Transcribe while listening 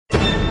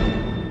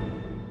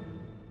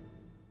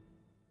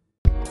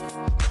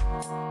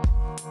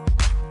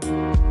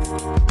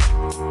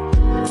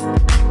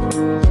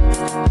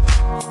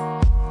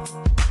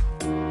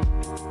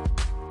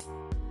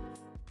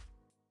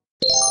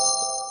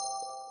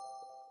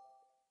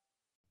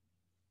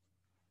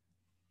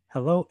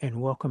Hello and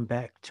welcome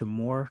back to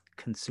more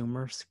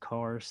Consumers,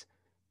 Cars,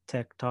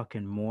 Tech Talk,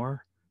 and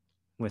More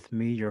with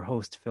me, your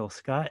host, Phil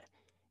Scott,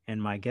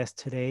 and my guest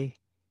today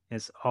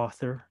is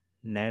author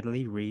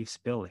Natalie Reeves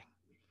Billing.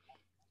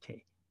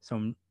 Okay,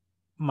 so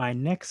my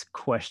next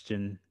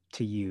question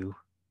to you,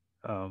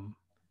 um,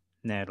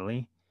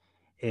 Natalie,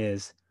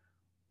 is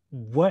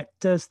what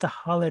does the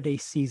holiday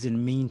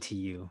season mean to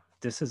you?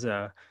 This is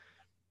a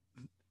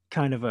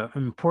kind of an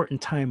important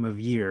time of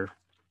year.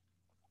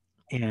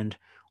 And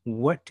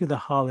what do the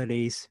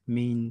holidays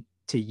mean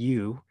to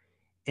you?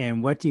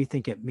 And what do you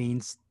think it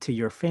means to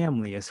your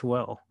family as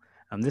well?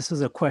 This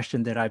is a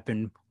question that I've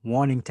been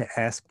wanting to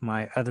ask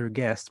my other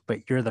guests,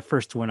 but you're the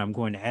first one I'm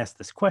going to ask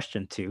this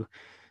question to.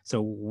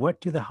 So, what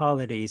do the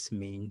holidays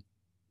mean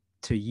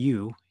to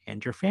you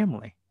and your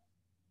family?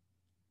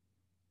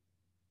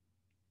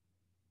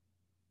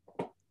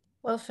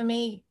 Well, for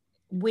me,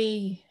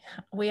 we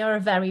we are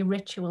a very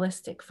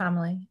ritualistic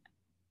family,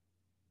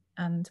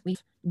 and we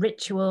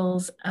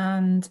rituals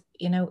and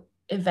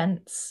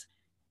events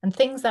and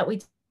things that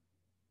we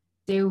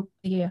do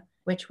here,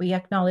 which we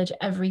acknowledge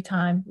every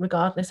time,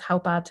 regardless how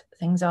bad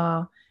things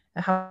are,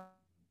 how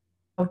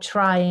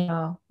trying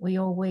are. We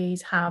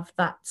always have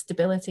that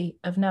stability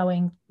of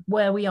knowing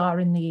where we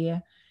are in the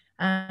year,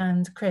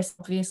 and Chris,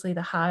 obviously,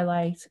 the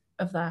highlight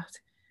of that.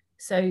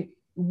 So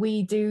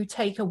we do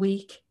take a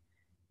week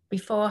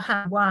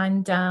beforehand,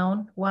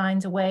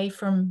 wind away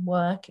from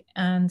work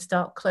and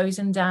start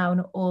closing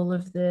down all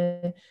of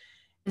the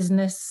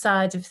business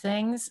side of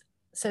things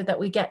so that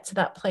we get to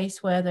that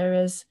place where there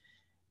is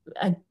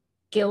a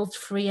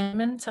guilt-free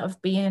element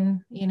of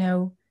being,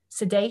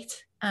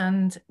 sedate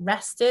and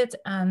rested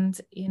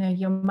and,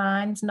 your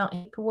mind's not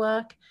in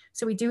paperwork.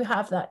 So we do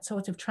have that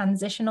sort of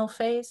transitional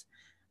phase.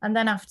 And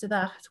then after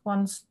that,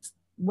 once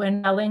we're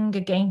nailing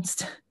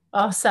against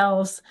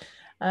ourselves,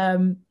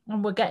 and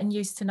we're getting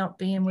used to not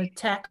being with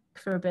tech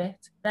for a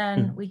bit,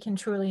 then we can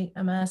truly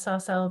immerse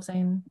ourselves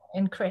in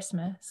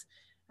Christmas.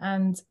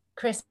 And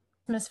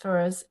Christmas for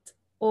us,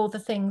 all the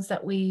things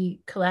that we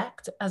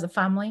collect as a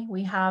family,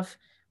 we have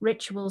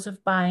rituals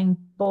of buying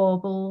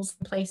baubles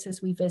in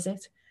places we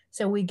visit.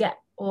 So we get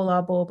all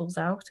our baubles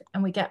out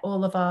and we get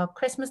all of our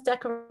Christmas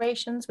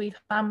decorations. We've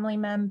family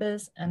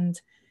members and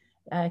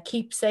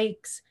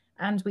keepsakes,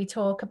 and we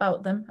talk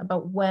about them,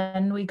 about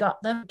when we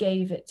got them,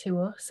 gave it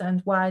to us,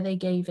 and why they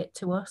gave it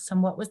to us,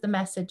 and what was the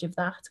message of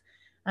that.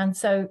 And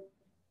so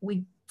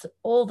we,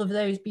 all of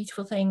those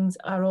beautiful things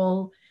are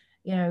all,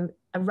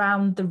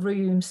 around the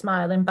room,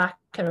 smiling back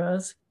at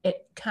us.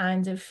 It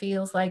kind of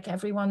feels like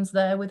everyone's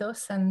there with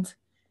us, and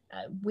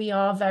we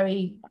are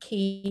very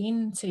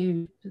keen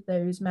to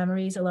those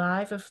memories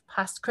alive of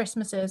past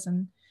Christmases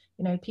and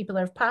people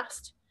that have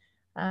passed.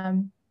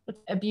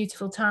 A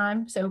beautiful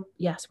time. So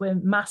yes, we're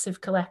massive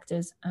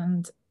collectors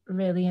and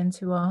really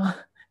into our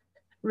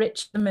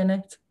rich the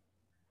minute.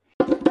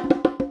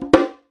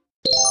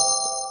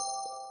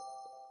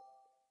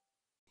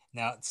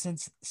 Now,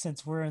 since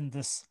we're in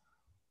this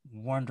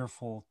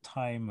wonderful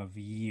time of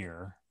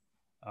year,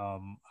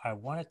 I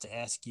wanted to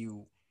ask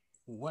you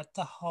what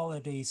the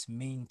holidays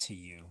mean to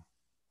you,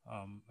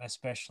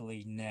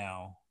 especially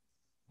now.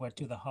 What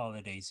do the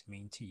holidays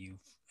mean to you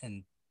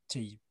and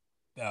to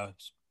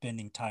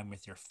spending time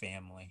with your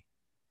family?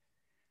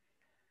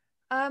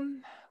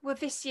 Um, well,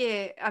 this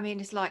year, I mean,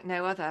 it's like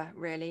no other,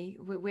 really.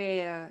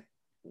 We're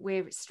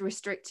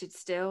restricted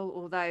still,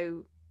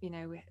 although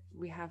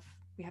we have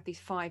we have these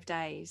 5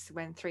 days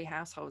when three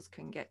households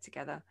can get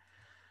together.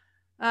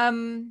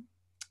 Um,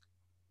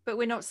 but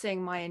we're not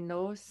seeing my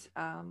in-laws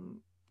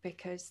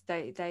because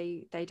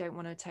they don't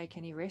want to take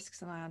any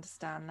risks, and I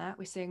understand that.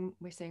 We're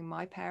seeing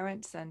my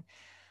parents and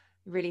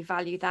really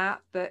value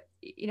that. But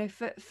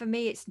for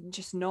me,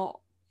 it's not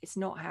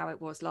how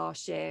it was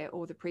last year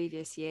or the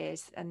previous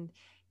years. And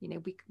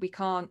we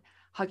can't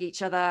hug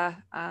each other,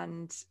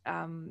 and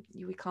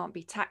we can't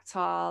be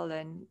tactile,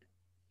 and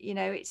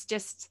it's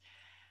just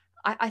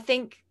I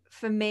think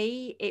for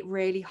me it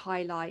really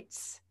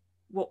highlights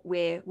what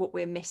we're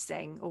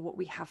missing, or what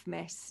we have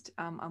missed,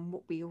 and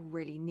what we all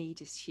really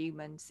need as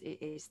humans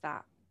is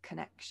that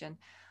connection.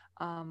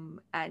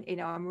 And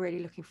I'm really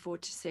looking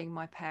forward to seeing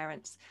my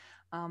parents,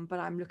 but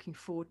I'm looking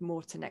forward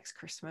more to next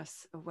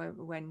Christmas,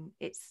 when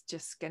it's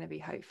just going to be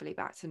hopefully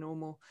back to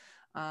normal,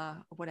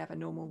 whatever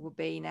normal will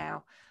be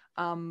now.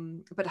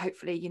 But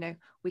hopefully,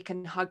 we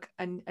can hug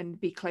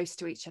and be close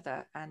to each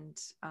other, and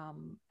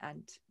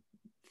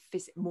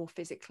more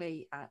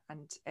physically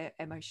and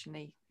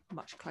emotionally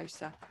much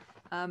closer.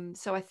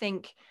 So I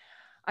think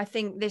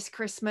this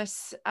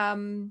Christmas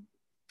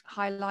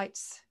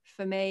highlights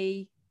for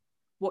me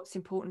what's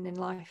important in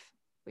life,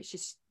 which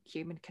is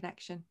human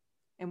connection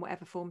in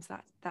whatever forms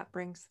that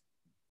brings.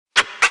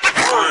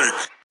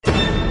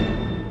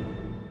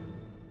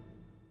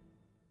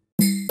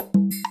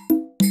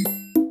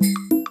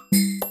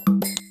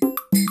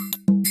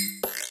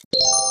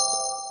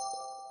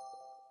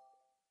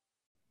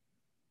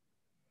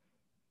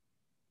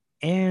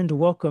 And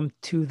welcome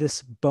to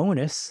this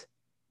bonus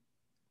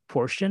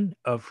portion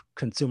of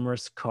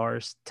Consumers,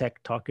 Cars,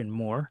 Tech Talk, and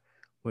More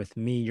with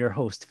me, your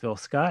host, Phil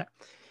Scott.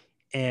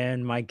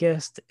 And my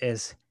guest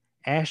is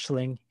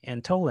Ashling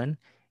Antolin.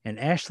 And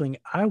Ashling,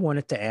 I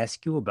wanted to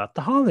ask you about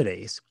the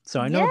holidays. So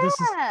I know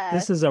Yeah.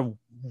 this is a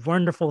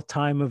wonderful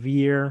time of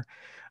year.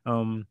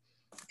 Um,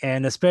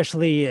 and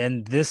especially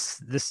in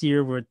this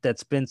year where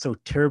that's been so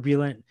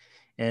turbulent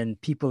and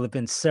people have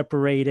been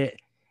separated,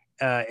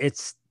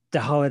 it's the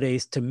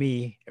holidays to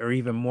me are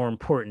even more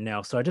important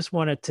now. So I just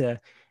wanted to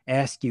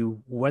ask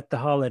you what the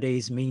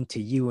holidays mean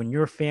to you and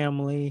your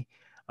family.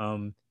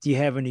 Do you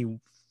have any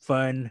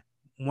fun,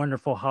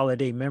 wonderful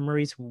holiday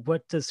memories?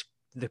 What does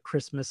the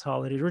Christmas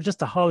holidays or just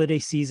the holiday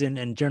season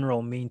in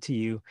general mean to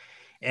you?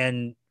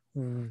 And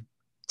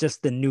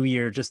just the new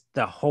year, just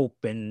the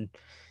hope and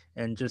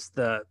just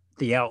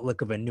the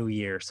outlook of a new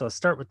year. So let's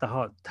start with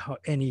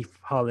any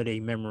holiday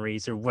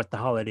memories or what the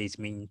holidays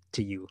mean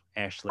to you,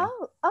 Ashling.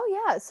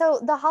 Oh yeah. So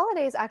the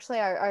holidays actually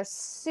are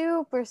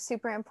super,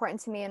 super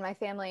important to me and my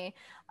family.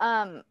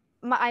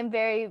 I'm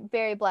very,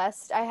 very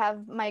blessed. I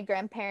have my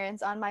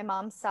grandparents on my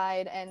mom's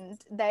side, and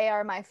they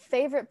are my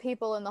favorite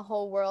people in the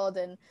whole world.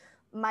 And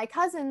my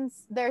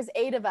cousins, there's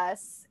 8 of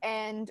us,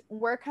 and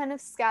we're kind of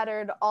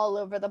scattered all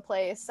over the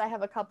place. I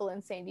have a couple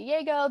in San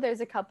Diego. There's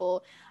a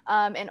couple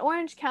in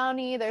Orange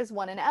County. There's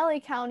one in LA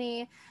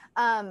County.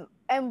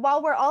 And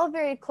while we're all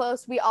very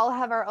close, we all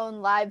have our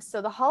own lives.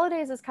 So the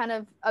holidays is kind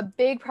of a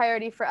big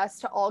priority for us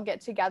to all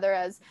get together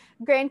as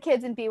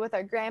grandkids and be with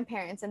our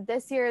grandparents. And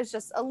this year is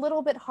just a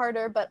little bit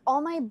harder, but all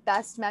my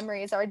best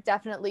memories are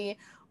definitely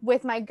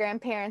with my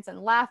grandparents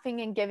and laughing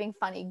and giving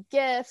funny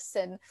gifts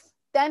and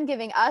them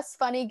giving us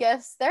funny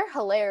gifts. They're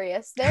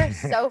hilarious. They're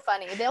so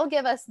funny. They'll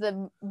give us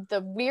the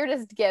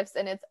weirdest gifts,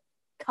 and it's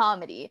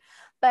comedy.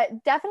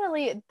 But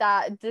definitely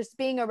that just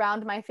being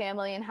around my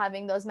family and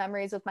having those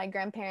memories with my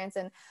grandparents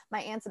and my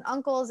aunts and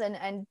uncles,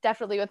 and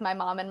definitely with my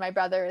mom and my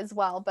brother as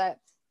well. But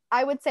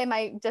I would say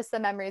the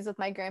memories with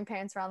my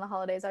grandparents around the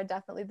holidays are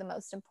definitely the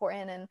most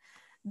important. And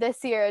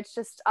this year it's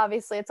just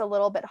obviously it's a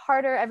little bit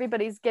harder.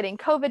 Everybody's getting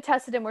COVID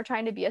tested, and we're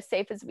trying to be as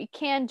safe as we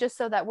can just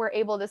so that we're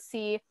able to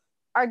see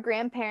our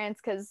grandparents,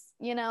 because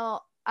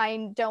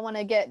I don't want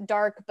to get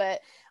dark,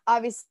 but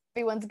obviously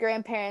everyone's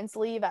grandparents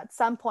leave at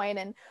some point,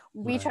 and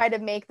we Right. try to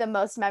make the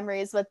most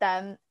memories with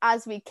them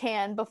as we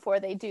can before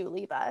they do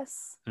leave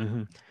us.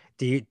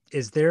 Mm-hmm.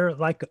 Is there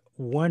like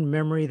one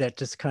memory that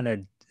just kind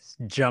of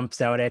jumps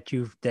out at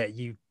you that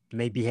you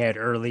maybe had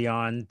early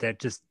on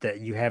that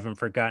you haven't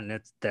forgotten?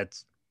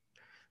 That's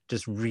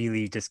just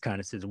really just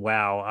kind of says,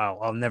 "Wow,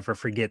 I'll never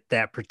forget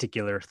that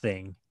particular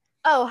thing."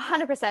 Oh,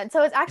 100%.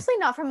 So it's actually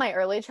not from my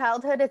early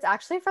childhood. It's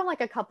actually from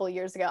like a couple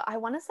years ago. I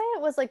want to say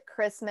it was like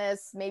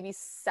Christmas, maybe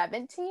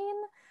 17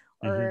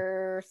 Mm-hmm.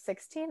 or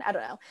 16. I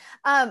don't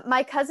know.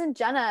 My cousin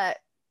Jenna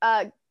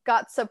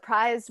got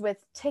surprised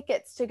with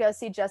tickets to go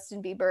see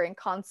Justin Bieber in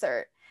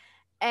concert.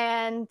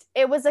 And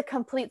it was a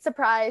complete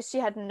surprise. She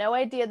had no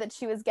idea that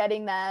she was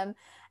getting them.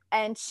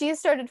 And she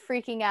started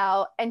freaking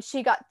out, and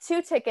she got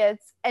 2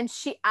 tickets, and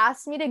she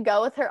asked me to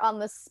go with her on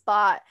the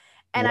spot.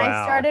 And I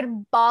Wow.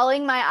 started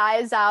bawling my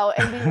eyes out,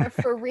 and we were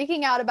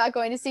freaking out about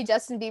going to see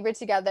Justin Bieber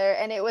together.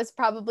 And it was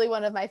probably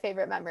one of my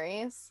favorite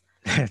memories.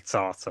 That's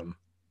awesome.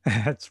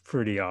 That's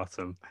pretty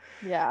awesome.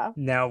 Yeah.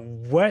 Now,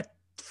 what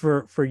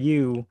for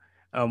you,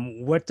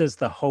 what does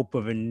the hope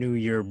of a new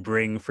year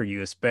bring for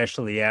you,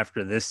 especially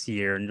after this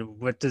year? And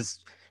what does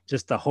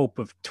just the hope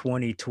of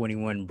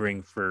 2021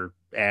 bring for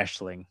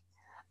Ashling?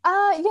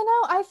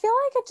 I feel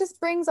like it just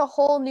brings a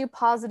whole new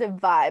positive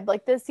vibe.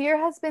 Like this year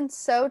has been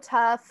so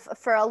tough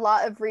for a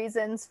lot of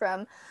reasons,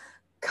 from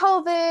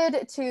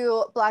COVID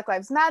to Black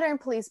Lives Matter and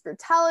police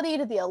brutality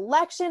to the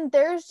election.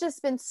 There's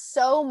just been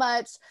so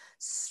much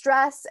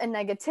stress and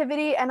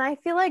negativity. And I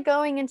feel like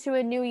going into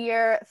a new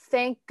year,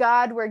 thank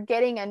God we're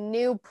getting a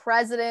new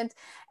president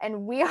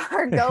and we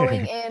are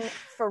going in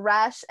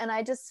fresh. And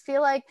I just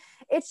feel like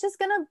it's just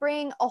going to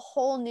bring a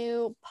whole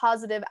new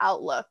positive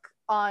outlook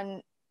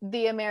on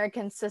the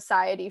American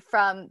society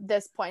from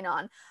this point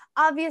on.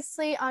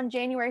 Obviously, on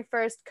January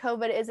 1st,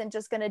 COVID isn't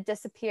just going to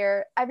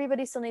disappear.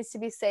 Everybody still needs to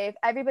be safe.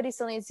 Everybody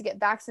still needs to get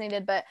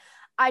vaccinated. But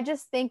I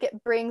just think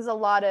it brings a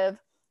lot of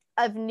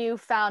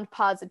newfound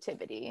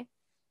positivity.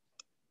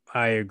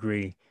 I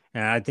agree.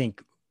 And I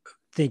think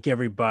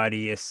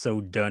everybody is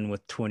so done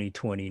with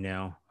 2020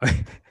 now.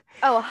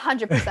 Oh,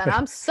 100%.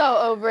 I'm so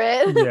over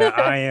Yeah,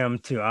 I it. am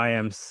too. I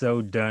am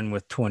so done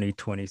with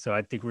 2020. So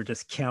I think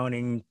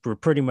we're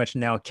pretty much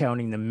now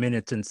counting the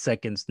minutes and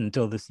seconds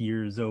until this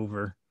year is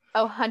over.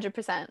 Oh,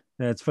 100%.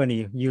 That's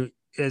funny.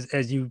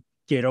 As you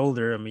get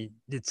older, I mean,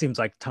 it seems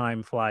like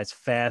time flies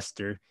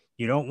faster.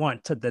 You don't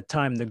want the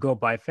time to go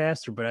by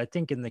faster, but I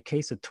think in the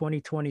case of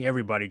 2020,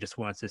 everybody just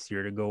wants this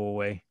year to go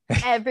away.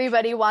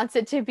 Everybody wants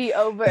it to be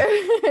over.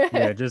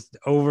 Yeah, just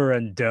over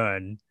and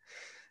done.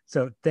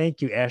 So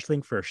thank you,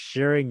 Ashling, for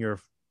sharing your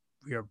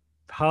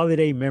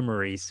holiday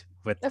memories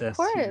with Of us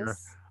here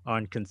course.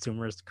 on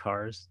Consumers,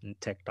 Cars, and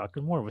Tech Talk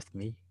and More with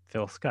me,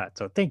 Phil Scott.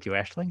 So thank you,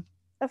 Ashling.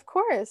 Of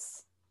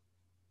course.